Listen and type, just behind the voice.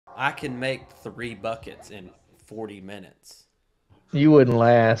I can make 3 buckets in 40 minutes. You wouldn't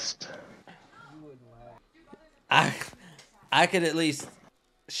last. I could at least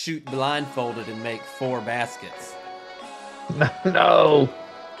shoot blindfolded and make 4 baskets. No.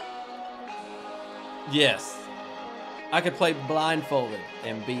 Yes. I could play blindfolded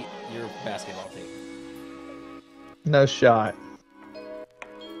and beat your basketball team. No shot.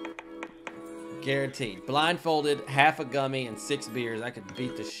 Guaranteed. Blindfolded, half a gummy, and 6 beers. I could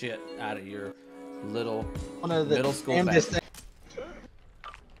beat the shit out of your little middle school basket.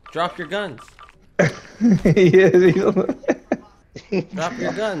 Drop your guns. Drop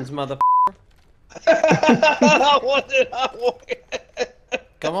your guns, motherfucker. I want it.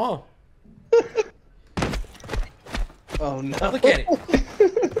 Come on. Oh no. Look at it.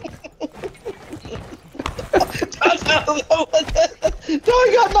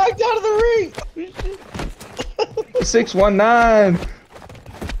 Tony got knocked out of the ring. 619.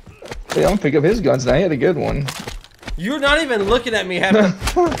 See, I'm gonna pick up his guns now. He had a good one. You're not even looking at me. Have to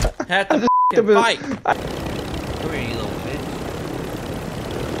fight. Come here, you little bitch.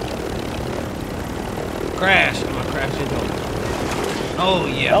 Crash. I'm gonna crash into him. Oh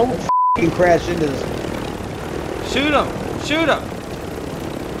yeah. Don't f***ing crash into this. Shoot him. Shoot him.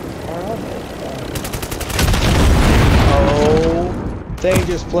 Oh, thing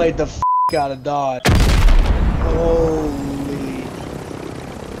just played the f*** out of Dodge. Holy.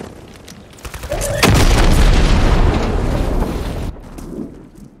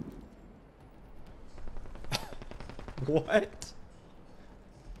 What?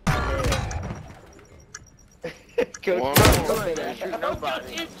 Well, I didn't shoot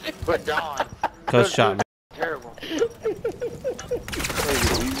nobody but Don. Coach shot me. Terrible. Play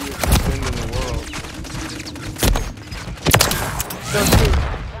the easiest thing in the world. Don't shoot.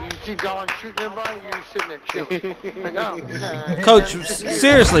 You see Don shooting everybody, you're sitting there chilling. Like, oh, nah. Coach,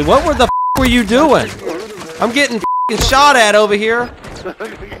 seriously, what were the f were you doing? I'm getting shot at over here.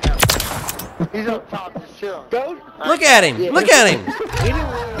 He's up top just chilling. Look at him. Look at him.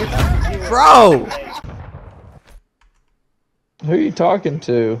 Bro. Who are you talking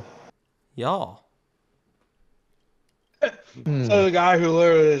to? Y'all. So the guy who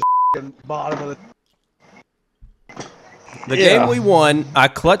literally is bottom of The game we won, I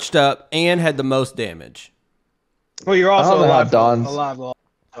clutched up and had the most damage. Well, you're also I don't know how alive. Don's- Alive.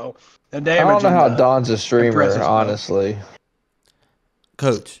 So the I damage. don't know how and, Don's a streamer, impressive, honestly.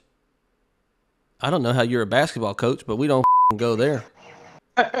 Coach, I don't know how you're a basketball coach, but we don't go there.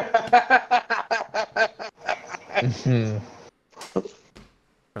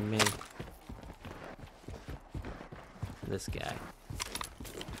 From me. This guy.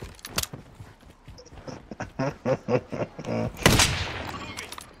 I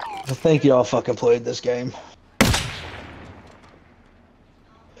think y'all fucking played this game.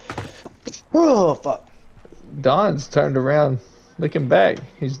 Oh fuck. Don's turned around, looking back.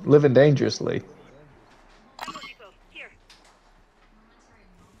 He's living dangerously.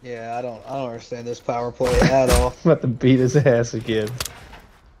 Yeah, I don't understand this power play at all. I'm about to beat his ass again.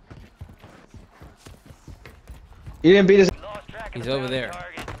 You didn't beat his. He's over there.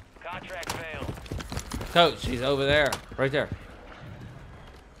 Coach, he's over there. Right there.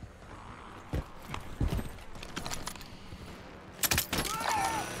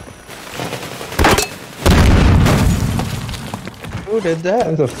 Who did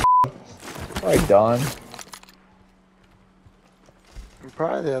that? That's a right, Don.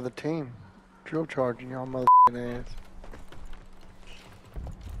 Probably the other team. Drill charging y'all motherfucking ass.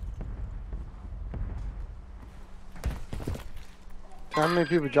 How many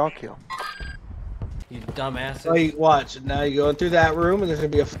people did y'all kill? You dumbasses. Oh, you watch. Now you're going through that room, and there's gonna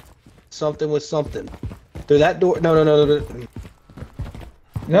be a something with something. Through that door. No.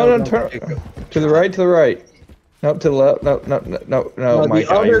 No, turn to the right, to the right. Nope, to the left. No, my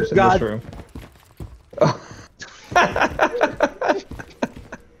God, you're in this room.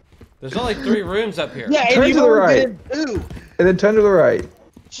 There's only 3 rooms up here. Yeah, Turn and to the right. Two. And then turn to the right.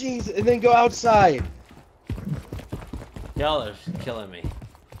 Jeez, and then go outside. Y'all are killing me.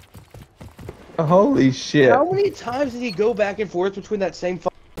 Holy shit. How many times did he go back and forth between that same?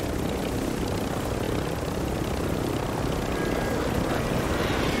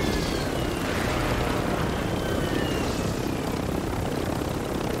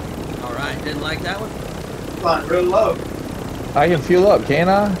 All right, didn't like that one. Fine, real low. I can fuel up, can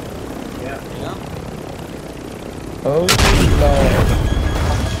I? Yeah. Oh,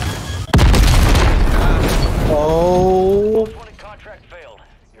 Oh.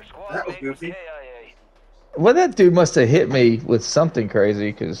 That was goofy. well, that dude must have hit me with something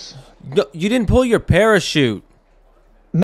crazy, because... No, you didn't pull your parachute.